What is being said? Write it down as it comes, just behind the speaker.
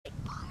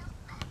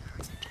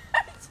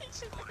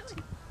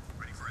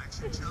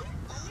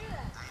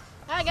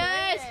Hi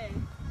guys.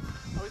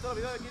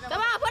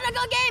 Come on, put a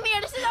good game here.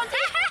 This is on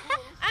tape.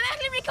 I'm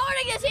actually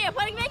recording this here.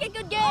 Make a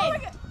good game.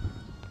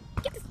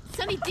 Get the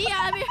Sunny D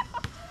out of here.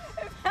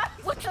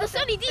 What's the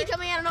Sunny D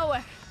coming out of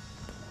nowhere?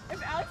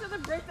 If Alex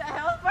doesn't break the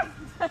house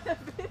by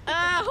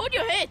hold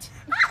your head.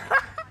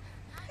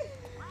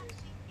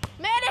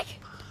 Medic.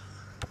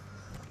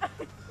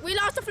 We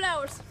lost the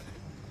flowers.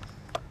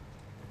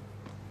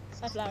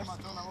 My flowers.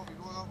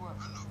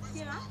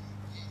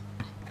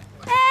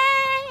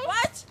 Hey!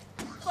 What?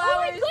 Oh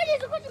my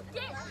goodness,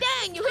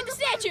 dang, you hit the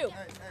statue.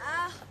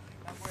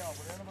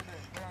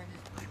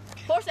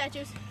 4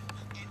 statues.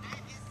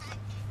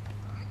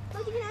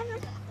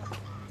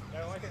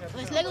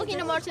 It's Lego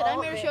Kingdom Hearts and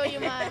I'm here to show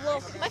you my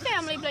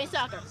family playing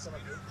soccer.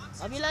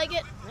 Hope you like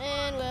it,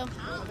 and well,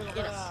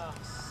 you know.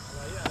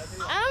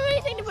 I don't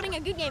really think they're putting a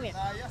good game in.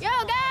 Yo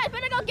guys,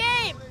 put a good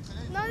game!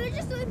 No, they're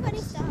just doing funny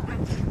stuff.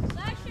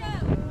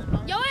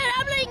 Yo,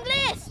 habla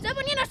inglés. Está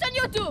poniendo esto en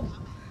YouTube.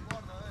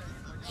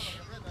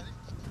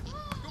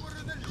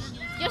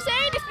 You're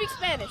saying to speak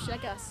Spanish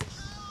like us.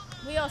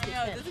 We all speak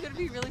Spanish. This is going to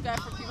be really bad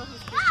for people who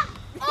speak.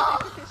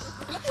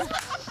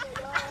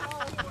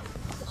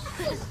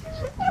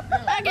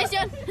 Hi,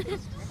 Christian.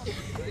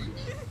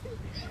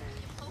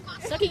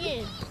 Sucking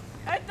in.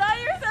 I thought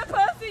you were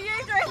supposed to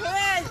use your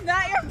hands,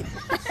 not your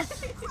back.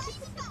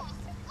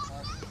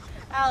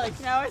 Alex,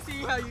 now I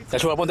see how you...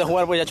 Yachua, ponte a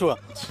jugar pues, Yachua.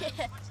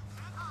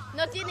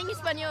 No tienen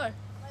español.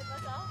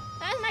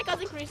 That's my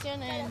cousin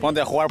Christian and... Ponte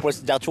a jugar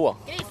pues, Yachua.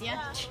 Christian.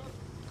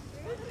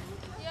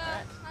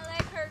 Yeah, I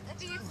like her. I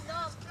think it's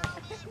dumb.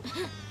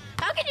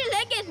 How can you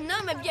leg it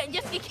numb if you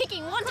just be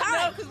kicking one No,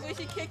 time? because when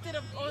she kicked it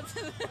up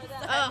onto the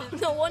Oh,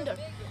 no wonder.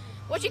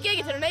 What you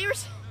kicking to the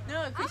neighbors?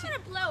 No, I'm because gonna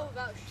blow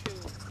about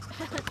shoes.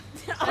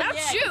 Without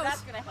shoes?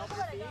 That's going to help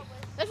your feet.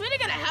 That's really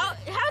gonna help.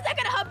 How's that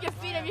gonna help your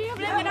feet if you have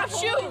without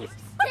shoes?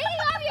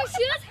 Taking off your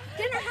shoes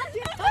gonna help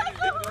your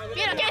foot.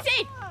 Feet, I can't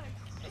see.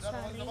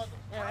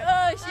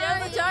 Oh, she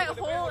has a giant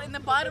hole in the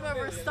bottom of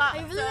her sock.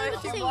 Are you really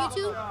gonna say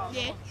YouTube?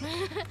 Yeah.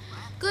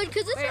 Good,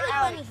 because it's really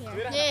funny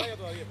here. Yeah.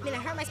 I mean, I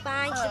hurt my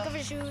spine. She took off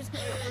her shoes.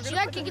 She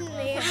got kicked in the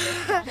air.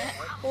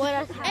 What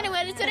else?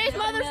 Anyway, it's today's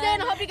Mother's Day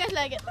and I hope you guys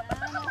like it.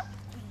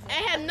 I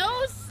have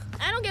nose.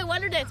 I don't get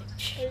wonder dancing.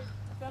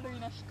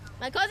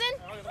 My cousin,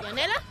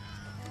 Yanela,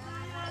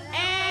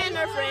 and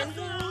her friend. I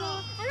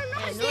don't know.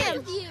 And See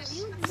him.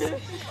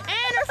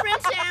 And her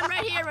friend Sam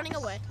right here running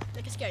away.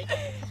 Like a scary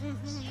thing.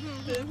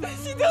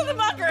 She's doing the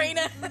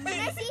Macarena.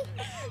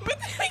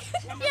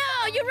 Yo,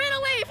 you ran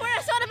away before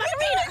I saw the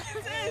Macarena.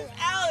 This is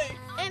Alex.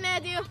 Hey,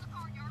 Matthew.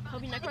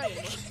 Hope you're not crying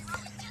anymore.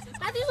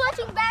 Matthew's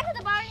watching Back at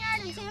the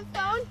Barnyard on Sam's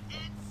phone.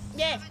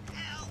 Yeah.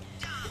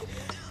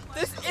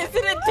 This isn't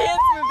a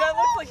dance move. That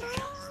looks like...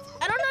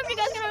 I don't know if you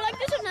guys are gonna like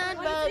this or not,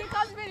 but well,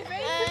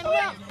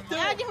 yeah,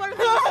 I just want to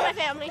show this to my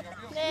family.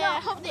 Yeah,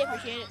 I hope they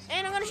appreciate it.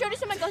 And I'm gonna show this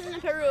to my cousins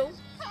in Peru,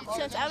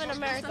 since I'm in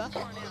America.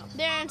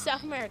 They're in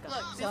South America,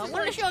 so I'm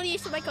gonna show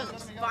these to my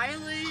cousins.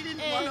 violated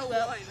And 101.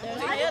 well,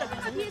 there's I the other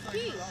have a PSP.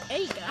 There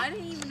you go. I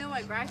didn't even know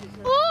I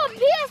graduated. Oh,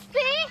 PSP.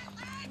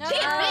 No.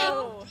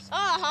 PSP.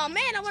 Oh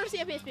man, I want to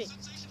see a PSP.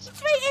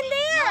 It's right in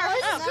there. Oh,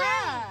 It's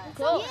not.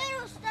 cool. They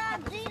don't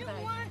stop. They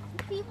don't want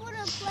people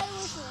to play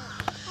with them.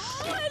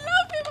 Oh, I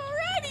love him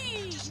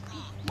already.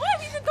 What?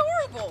 He's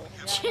adorable.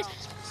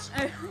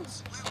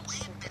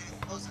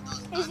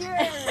 Is your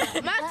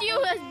Matthew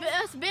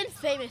has been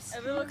famous.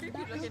 Every little creepy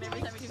looking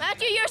every time he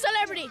Matthew, you're a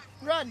celebrity.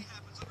 Run.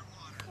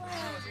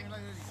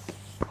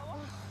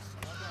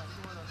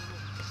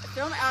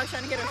 Film Alex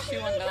trying to get her shoe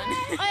undone.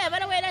 Oh yeah, by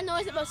the way, that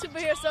noise about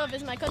superhero stuff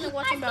is my cousin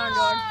watching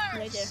Barnyard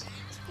right there.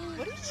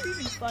 What are you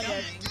even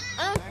Barnyard.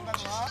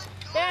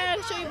 There,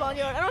 I'll show you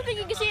Barnyard. I don't think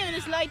you can see it in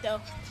this light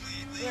though.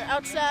 We're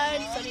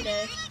outside, sunny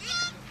day.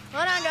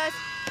 Hold on, guys.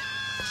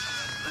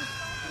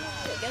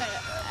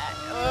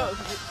 Oh,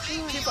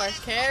 too far.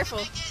 Careful.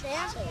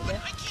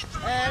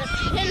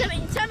 Hey,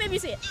 tell me if you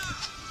see it.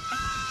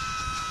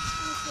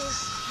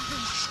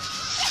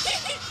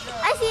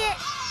 I see it.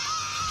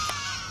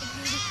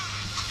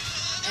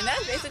 And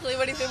that's basically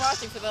what he's been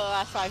watching for the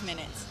last 5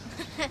 minutes.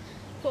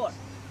 4.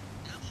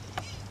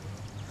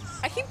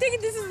 I keep thinking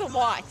this is the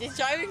watch. It's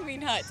driving me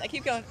nuts. I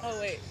keep going, oh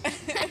wait.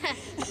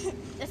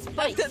 That's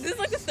spice. This is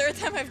like the 3rd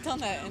time I've done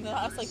that in the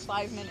last like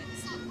 5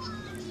 minutes.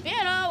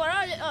 Piano, where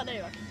are you? Oh, there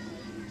you are.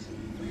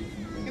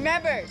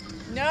 Remember,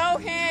 no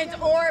hands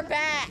or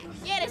back.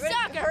 Yeah, the You're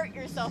gonna soccer. hurt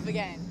yourself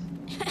again.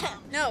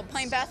 No,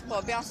 playing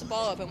basketball, bounced the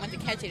ball up and went to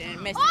catch it and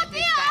it missed. Oh, and it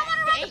Thea, missed I want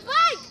to back. ride the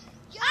bike.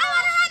 I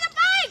want to ride the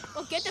bike.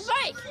 Well, get the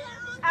bike.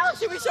 Alex,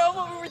 should we show them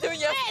what we were doing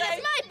Hey,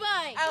 yesterday? that's my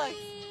bike. Alex,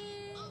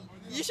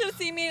 you should have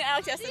seen me and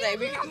Alex yesterday.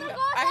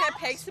 I had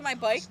pegs to my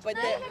bike, but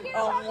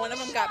one of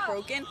them got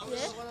broken.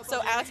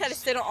 So Alex had to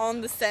sit on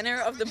the center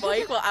of the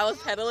bike while I was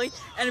pedaling,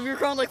 and we were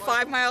going like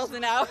 5 miles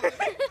an hour.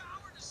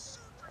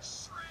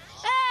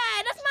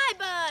 Hey, that's my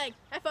bike.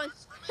 Have fun.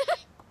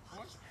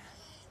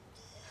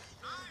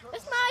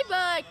 That's my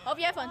bike. Hope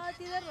you have fun.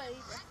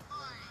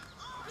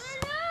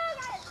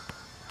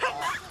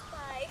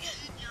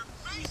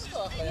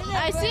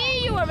 I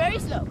see you were very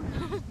slow.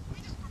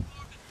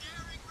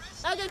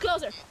 I'll get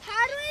closer.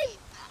 How do I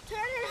turn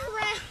it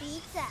around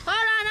pizza? Hold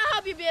on, I'll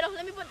help you, Piero.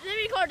 Let me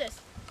record this.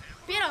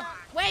 Piero,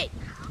 wait.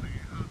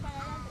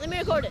 Let me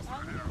record this.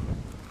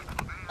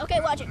 Okay,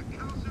 watch it.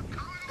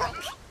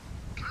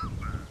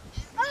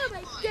 Oh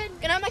my goodness.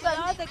 Can I have my gun?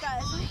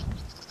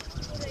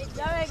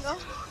 Ya vengo.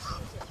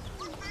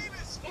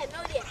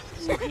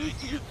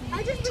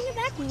 I'll just bring it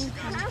back.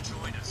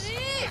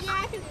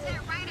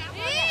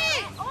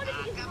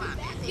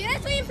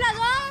 ¿Quieres tu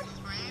inflador?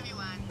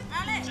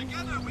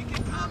 Together we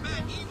can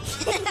combat evil.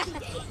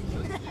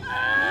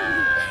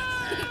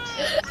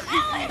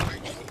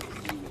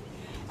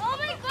 Oh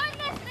my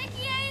goodness,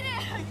 Nikki ate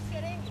it. I'm just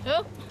kidding. Who?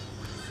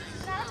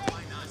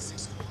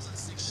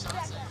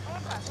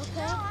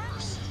 Okay.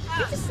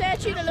 It's a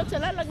statue that looks a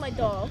lot like my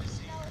dog.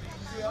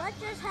 What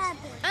just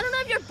happened? I don't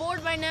know if you're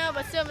bored by now,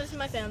 but still, this is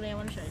my family. I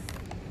want to show you.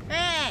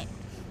 Hey!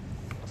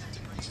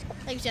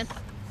 Thanks, Jen.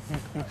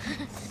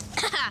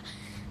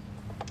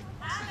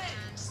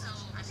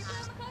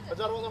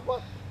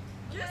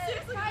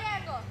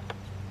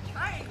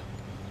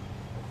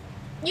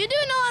 You do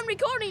know I'm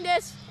recording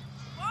this.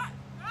 What?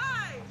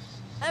 Right.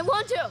 I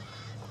want to.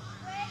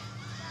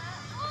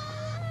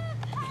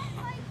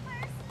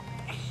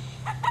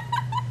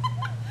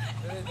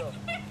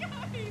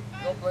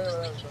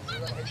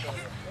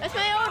 That's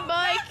my old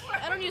bike.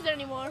 I don't use it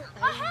anymore.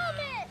 A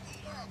helmet!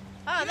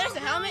 Oh, there's a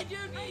helmet. You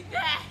need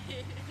that.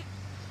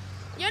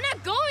 You're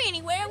not going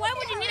anywhere. Why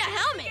would you need a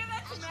helmet? Give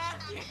that to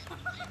Matthew.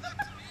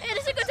 Hey,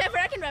 this is a good time for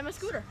I can drive my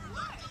scooter.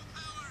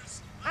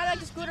 I like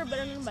the scooter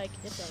better than the bike.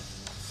 Just saying.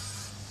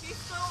 He's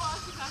so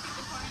awesome back at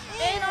the corner.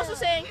 And also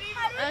saying,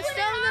 I'm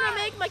still gonna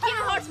make my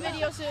Kingdom Hearts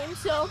video soon.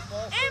 So,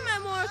 and my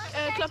more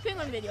Club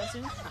Penguin video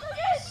soon.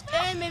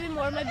 And maybe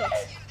more of my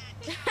books.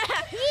 He is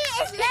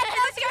Let's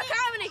go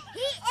comedy.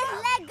 He is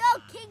Lego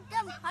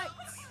Kingdom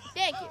Hearts.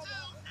 Thank you.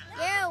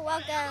 You're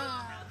welcome.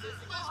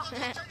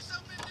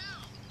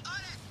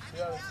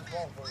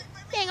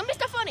 Dang, I'm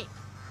Mr. Funny.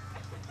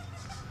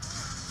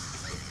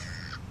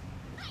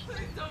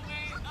 Please don't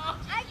wait. Oh.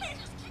 I can.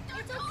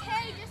 It's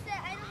okay. Just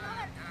that I don't know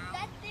how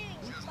that thing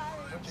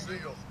bothers me.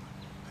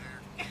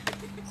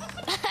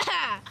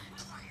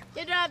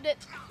 You dropped it.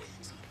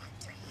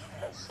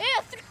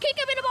 Yeah, kick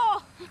him in the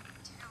ball.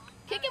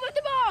 Kick him with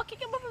the ball. Kick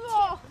him with the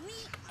ball.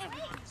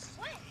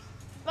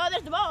 Oh,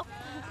 there's the ball.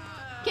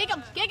 Kick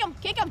him. Kick him.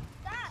 Kick him.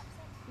 Stop.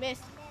 Miss.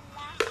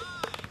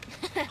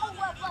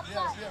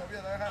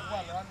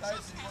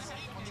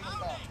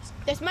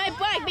 That's my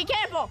bike. Be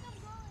careful.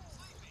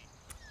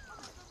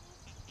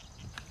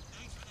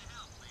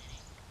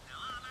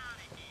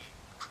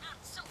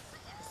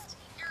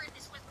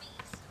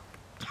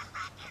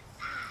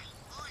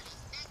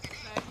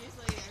 Matthew's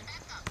later.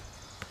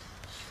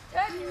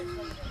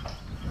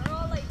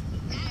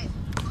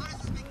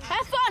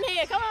 Have fun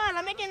here. Come on.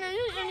 I'm making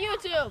this on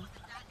YouTube.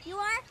 You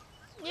are?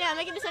 Yeah, I'm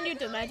making this on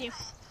YouTube, Matthew.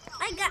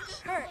 I got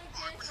hurt.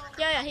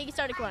 Yeah, he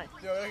started crying.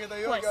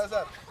 Twice.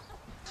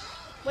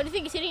 What do you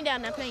think? He's sitting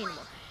down, not playing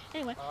anymore.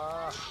 Anyway.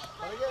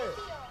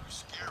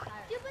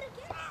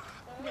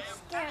 You're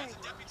scared.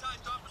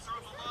 Deputized officer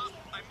of the law,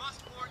 I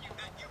must warn you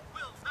that you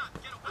will not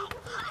get away.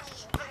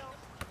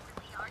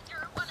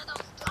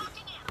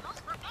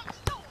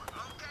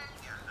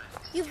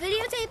 You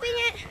videotaping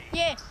it?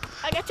 Yeah,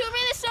 I got 2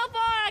 minutes so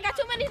far. I got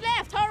 2 minutes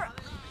left. Hurry.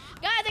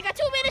 Guys, I got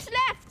 2 minutes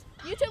left.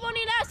 YouTube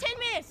only allows 10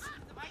 minutes.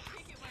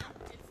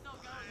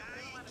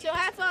 So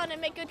have fun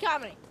and make good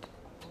comedy.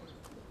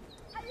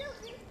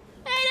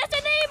 Hey, that's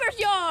the neighbor's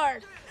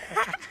yard.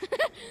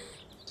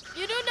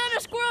 You do know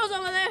the squirrels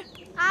over there?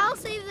 I'll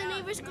save the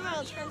neighbor's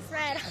squirrels from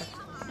Fred.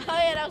 Oh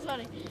yeah, that was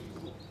funny.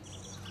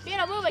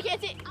 Piano, move, I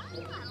can't see.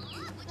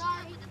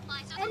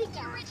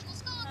 Sorry.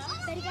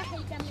 Betty got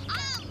hit down.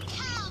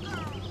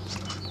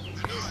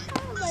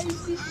 Oh my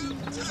goodness.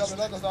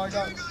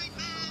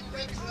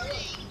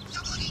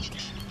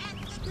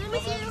 Let me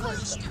see your hook.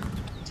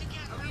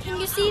 Can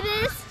you see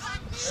this?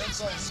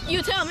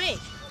 You tell me.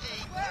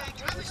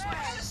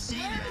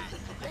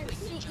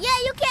 Yeah,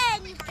 you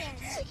can. You can.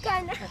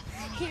 Kinda.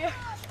 Here.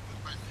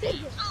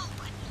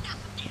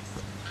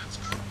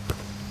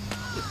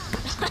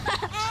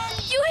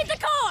 You hit the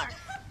car.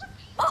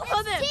 Both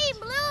of them. Team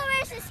Blue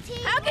versus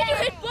Team How can you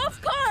Red. hit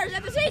both cars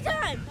at the same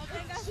time?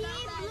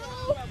 Team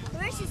Blue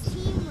versus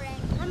Team Red.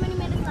 How many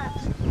minutes left?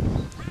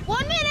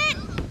 1 minute.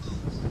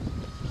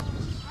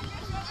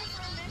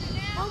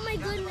 Oh my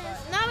goodness.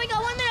 Now we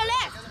got 1 minute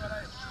left.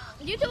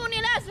 YouTube only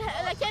allows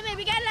like 10 minutes.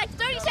 We got like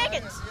 30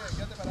 seconds.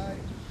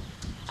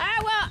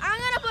 Alright, well, I'm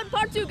gonna put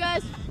part 2,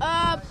 guys.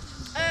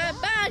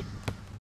 Bye.